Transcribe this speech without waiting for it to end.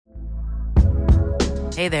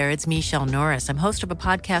Hey there, it's Michelle Norris. I'm host of a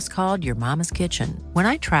podcast called Your Mama's Kitchen. When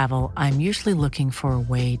I travel, I'm usually looking for a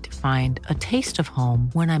way to find a taste of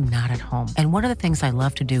home when I'm not at home. And one of the things I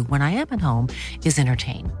love to do when I am at home is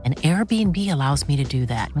entertain. And Airbnb allows me to do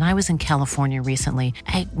that. When I was in California recently,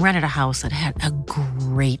 I rented a house that had a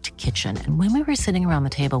great kitchen. And when we were sitting around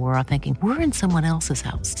the table, we were all thinking, we're in someone else's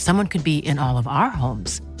house. Someone could be in all of our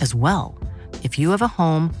homes as well. If you have a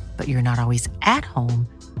home, but you're not always at home,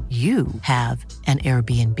 you have an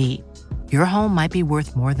Airbnb. Your home might be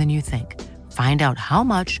worth more than you think. Find out how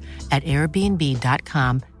much at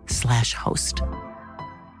airbnb.com/host.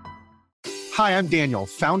 Hi, I'm Daniel,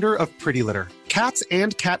 founder of Pretty Litter. Cats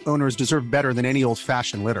and cat owners deserve better than any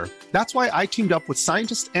old-fashioned litter. That's why I teamed up with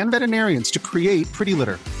scientists and veterinarians to create Pretty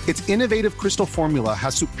Litter. Its innovative crystal formula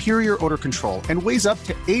has superior odor control and weighs up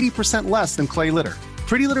to 80% less than clay litter.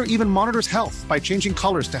 Pretty Litter even monitors health by changing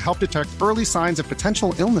colors to help detect early signs of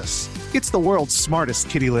potential illness. It's the world's smartest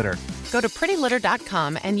kitty litter. Go to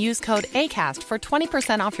prettylitter.com and use code ACAST for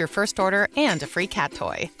 20% off your first order and a free cat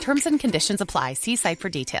toy. Terms and conditions apply. See site for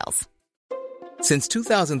details. Since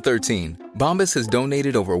 2013, Bombas has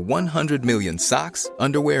donated over 100 million socks,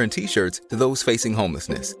 underwear, and T-shirts to those facing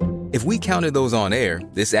homelessness. If we counted those on air,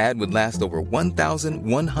 this ad would last over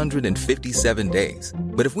 1,157 days.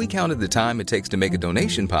 But if we counted the time it takes to make a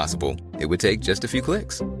donation possible, it would take just a few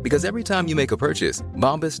clicks. Because every time you make a purchase,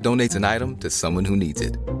 Bombas donates an item to someone who needs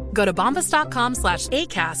it. Go to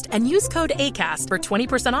bombas.com/ACAST and use code ACAST for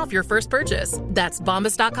 20% off your first purchase. That's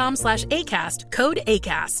bombas.com/ACAST, code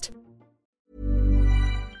ACAST.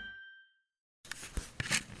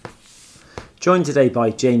 Joined today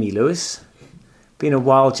by Jamie Lewis. Been a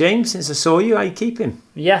while, James, since I saw you. How are you keeping?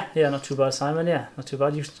 Yeah, not too bad, Simon. Yeah, not too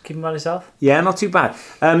bad. You keeping well yourself? Yeah, not too bad.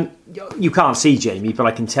 You can't see Jamie, but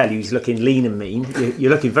I can tell you he's looking lean and mean.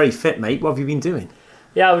 You're looking very fit, mate. What have you been doing?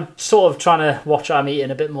 Yeah, I'm sort of trying to watch what I'm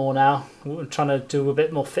eating a bit more now. I'm trying to do a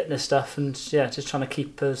bit more fitness stuff and, yeah, just trying to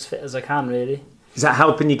keep as fit as I can, really. Is that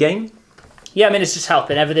helping your game? Yeah, I mean, it's just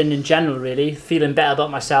helping everything in general, really. Feeling better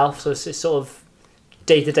about myself, so it's sort of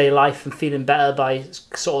day-to-day life and feeling better by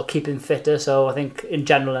sort of keeping fitter. So I think in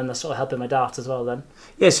general, and that's sort of helping my darts as well then.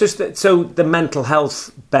 Yeah, so the mental health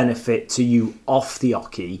benefit to you off the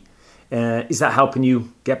hockey, is that helping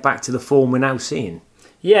you get back to the form we're now seeing?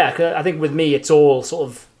 Yeah, 'cause I think with me, it's all sort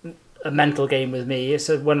of a mental game with me.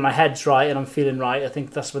 So when my head's right and I'm feeling right, I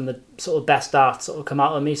think that's when the sort of best darts sort of come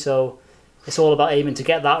out of me. So it's all about aiming to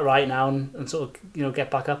get that right now and sort of, get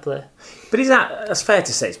back up there. But that's fair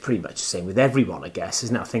to say it's pretty much the same with everyone, I guess,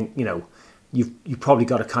 isn't it? I think, you've probably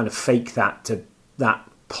got to kind of fake that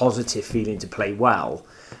positive feeling to play well.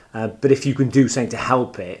 But if you can do something to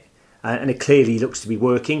help it, and it clearly looks to be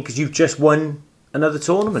working, because you've just won another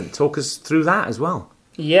tournament. Talk us through that as well.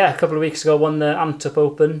 Yeah, a couple of weeks ago, I won the Antwerp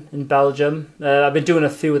Open in Belgium. I've been doing a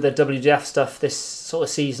few of the WDF stuff this sort of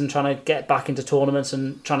season, trying to get back into tournaments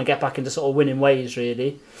and trying to get back into sort of winning ways,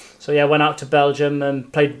 really. So yeah, I went out to Belgium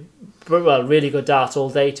and played really good darts all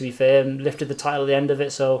day, to be fair, and lifted the title at the end of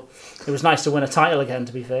it. So it was nice to win a title again,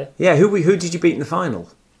 to be fair. Yeah, who did you beat in the final?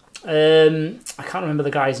 I can't remember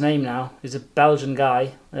the guy's name now. He's a Belgian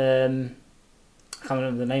guy. I can't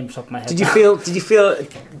remember the name off the top of my head. Did you feel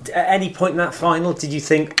at any point in that final, did you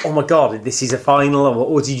think, oh my God, this is a final,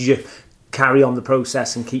 or did you carry on the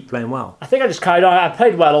process and keep playing well? I think I just carried on. I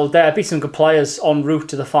played well all day. I beat some good players en route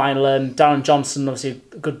to the final. Darren Johnson, obviously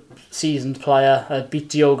a good seasoned player. I beat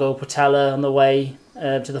Diogo Portela on the way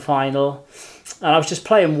to the final. And I was just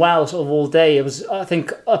playing well sort of all day. It was, I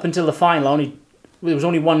think, up until the final, there was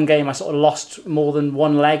only one game I sort of lost more than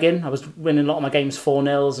one leg in. I was winning a lot of my games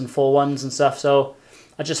 4-0s and 4-1s and stuff, so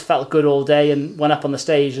I just felt good all day and went up on the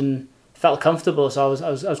stage and felt comfortable. So I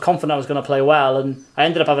was confident I was going to play well, and I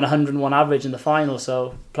ended up having 101 average in the final,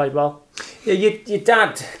 so played well. Yeah, your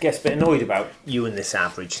dad gets a bit annoyed about you and this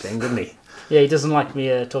average thing, doesn't he? Yeah, he doesn't like me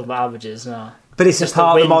talking about averages, no. But it's just a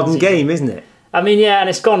part of the modern game, isn't it? I mean, yeah, and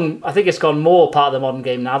I think it's gone more part of the modern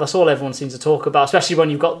game now. That's all everyone seems to talk about, especially when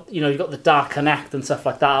you've got the Dark Connect and stuff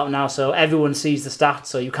like that out now. So everyone sees the stats,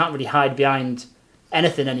 so you can't really hide behind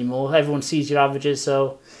anything anymore. Everyone sees your averages,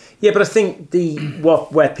 so yeah. But I think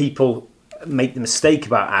where people make the mistake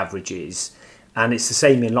about averages, and it's the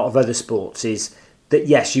same in a lot of other sports, is that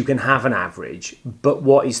yes, you can have an average, but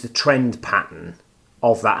what is the trend pattern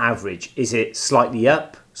of that average? Is it slightly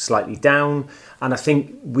up, slightly down? And I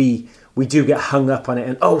think we do get hung up on it,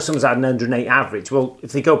 and someone's had an 108 average. Well,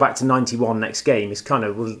 if they go back to 91 next game, it's kind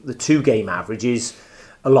of, the 2-game average is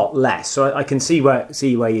a lot less. So I can see where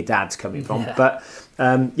your dad's coming from. Yeah. But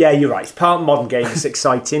yeah, you're right. It's part of the modern game. It's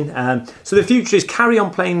exciting. So the future is carry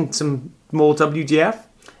on playing some more WDF.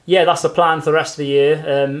 Yeah, that's the plan for the rest of the year.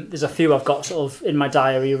 There's a few I've got sort of in my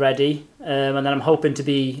diary ready, and then I'm hoping to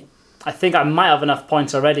be. I think I might have enough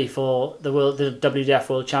points already for the WDF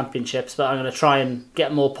World Championships, but I'm going to try and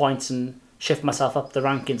get more points and shift myself up the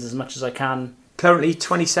rankings as much as I can. Currently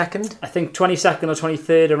 22nd? I think 22nd or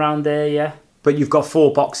 23rd, around there, yeah. But you've got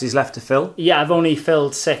 4 boxes left to fill? Yeah, I've only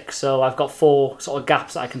filled 6, so I've got 4 sort of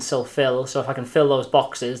gaps that I can still fill. So if I can fill those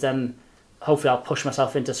boxes, then hopefully I'll push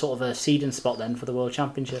myself into sort of a seeding spot then for the World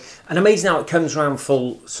Championship. And amazing how it comes around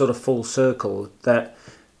full circle that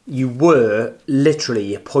you were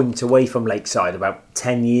literally a point away from Lakeside about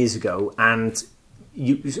 10 years ago, and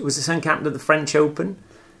was the son captain at the French Open?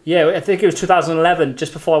 Yeah, I think it was 2011,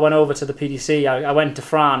 just before I went over to the PDC. I went to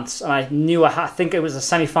France, and I knew I think it was a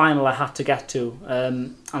semi-final I had to get to,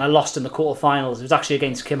 and I lost in the quarterfinals. It was actually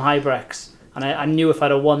against Kim Huybrechts, and I knew if I'd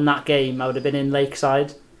have won that game, I would have been in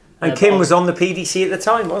Lakeside. And Kim was on the PDC at the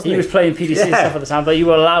time, wasn't he? He was playing PDC and stuff at the time, but you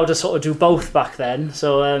were allowed to sort of do both back then.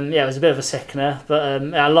 So, it was a bit of a sickener. But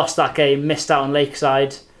I lost that game, missed out on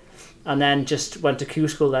Lakeside, and then just went to Q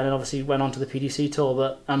School then, and obviously went on to the PDC Tour.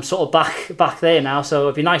 But I'm sort of back there now, so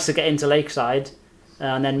it'd be nice to get into Lakeside,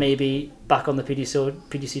 and then maybe back on the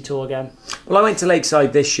PDC Tour again. Well, I went to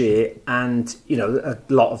Lakeside this year, and, a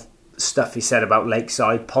lot of stuff he said about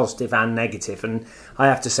Lakeside, positive and negative. And I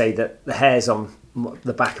have to say that the hairs on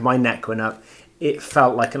the back of my neck went up. It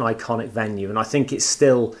felt like an iconic venue, and I think it's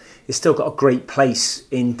still got a great place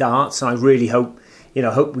in darts. And I really hope we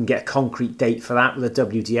can get a concrete date for that with the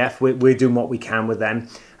WDF. We're doing what we can with them,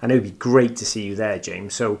 and it would be great to see you there,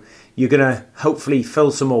 James. So you're going to hopefully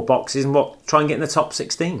fill some more boxes and try and get in the top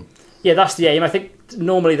 16. Yeah, that's the aim. I think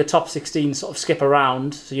normally the top 16 sort of skip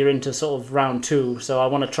around, so you're into sort of round 2. So I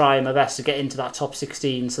want to try my best to get into that top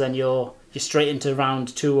 16. So then you're straight into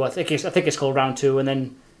round 2. I think it's called round 2, and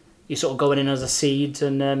then you're sort of going in as a seed.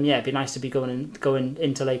 And it'd be nice to be going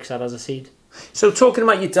into Lakeside as a seed. So talking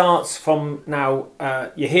about your darts from now,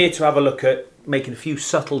 you're here to have a look at making a few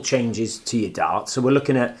subtle changes to your darts. So we're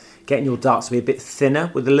looking at getting your darts to be a bit thinner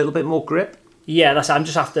with a little bit more grip. Yeah, I'm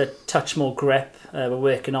just after touch more grip. We're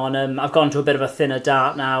working on. I've gone to a bit of a thinner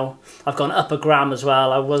dart now. I've gone up a gram as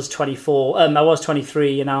well. I was 24. I was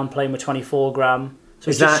 23, and now I'm playing with 24 gram. So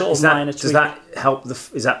it's just sort of minor tweak. Does that help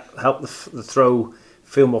the throw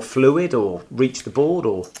feel more fluid or reach the board?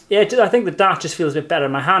 Or yeah, I think the dart just feels a bit better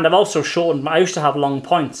in my hand. I've also shortened. I used to have long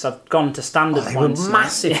points. I've gone to standard points. They were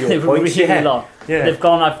massive. They were points, really long. Yeah. I've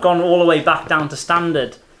gone all the way back down to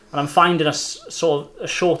standard, and I'm finding a sort of a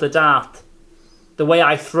shorter dart. The way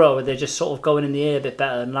I throw, they're just sort of going in the air a bit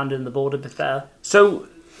better and landing on the board a bit better. So,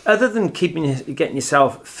 other than getting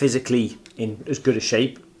yourself physically in as good a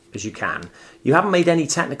shape as you can, you haven't made any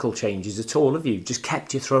technical changes at all, have you? Just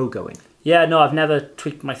kept your throw going? Yeah, no, I've never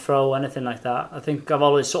tweaked my throw or anything like that. I think I've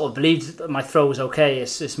always sort of believed that my throw is okay.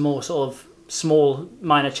 It's more sort of small,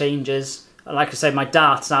 minor changes. Like I say, my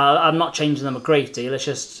darts now, I'm not changing them a great deal. It's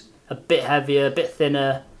just a bit heavier, a bit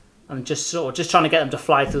thinner. I'm just trying to get them to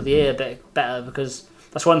fly through the air a bit better, because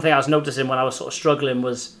that's one thing I was noticing when I was sort of struggling,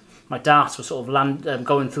 was my darts were sort of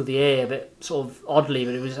going through the air a bit sort of oddly,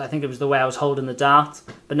 but I think it was the way I was holding the dart.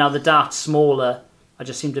 But now the dart's smaller, I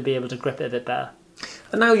just seem to be able to grip it a bit better.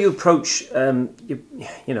 And now you approach,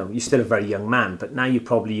 you're still a very young man, but now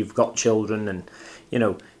you've got children, and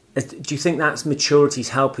do you think that's maturity's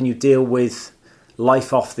helping you deal with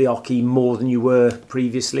life off the oche more than you were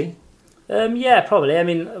previously? Yeah, probably. I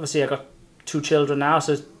mean, obviously I've got 2 children now,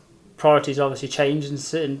 so priorities obviously change in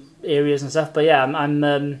certain areas and stuff. But yeah,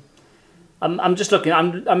 I'm just looking.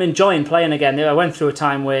 I'm enjoying playing again. I went through a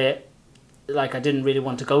time where, like, I didn't really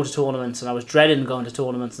want to go to tournaments, and I was dreading going to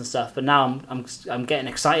tournaments and stuff. But now I'm getting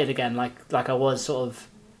excited again, like I was sort of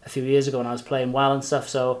a few years ago when I was playing well and stuff.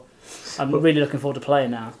 So I'm really looking forward to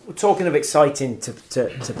playing now. Talking of exciting to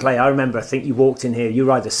play, I remember, I think you walked in here, you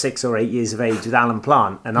were either 6 or 8 years of age with Alan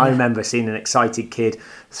Plant, and I remember seeing an excited kid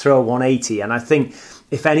throw a 180, and I think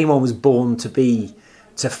if anyone was born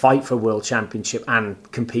to fight for a world championship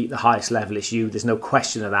and compete at the highest level, it's you. There's no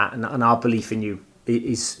question of that, and our belief in you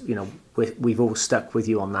is, we've all stuck with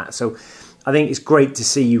you on that. So I think it's great to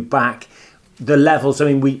see you back. The levels, I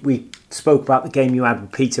mean, we spoke about the game you had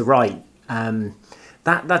with Peter Wright.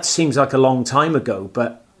 That seems like a long time ago,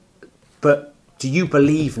 but do you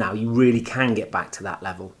believe now you really can get back to that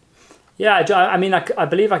level? Yeah, I mean, I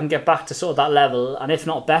believe I can get back to sort of that level, and if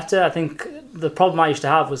not better. I think the problem I used to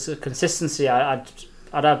have was the consistency. I'd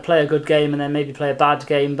play a good game and then maybe play a bad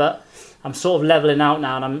game, but I'm sort of leveling out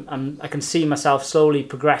now, and I can see myself slowly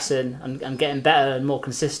progressing and getting better and more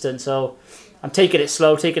consistent. So I'm taking it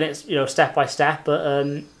slow, taking it step by step, but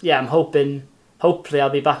I'm hoping hopefully I'll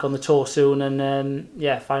be back on the tour soon and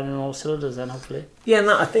firing on all cylinders then, hopefully. Yeah, and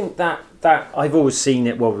I think that I've always seen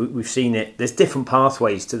it. Well, we've seen it. There's different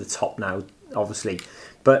pathways to the top now, obviously,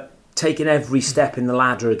 but taking every step in the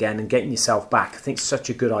ladder again and getting yourself back, I think is such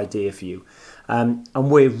a good idea for you. And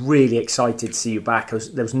we're really excited to see you back.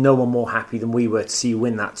 There was no one more happy than we were to see you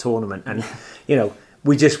win that tournament. And,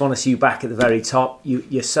 we just want to see you back at the very top.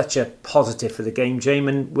 You're such a positive for the game, Jamie,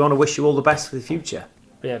 and we want to wish you all the best for the future.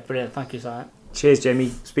 Yeah, brilliant. Thank you, Simon. Cheers,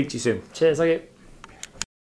 Jamie. Speak to you soon. Cheers, thank you.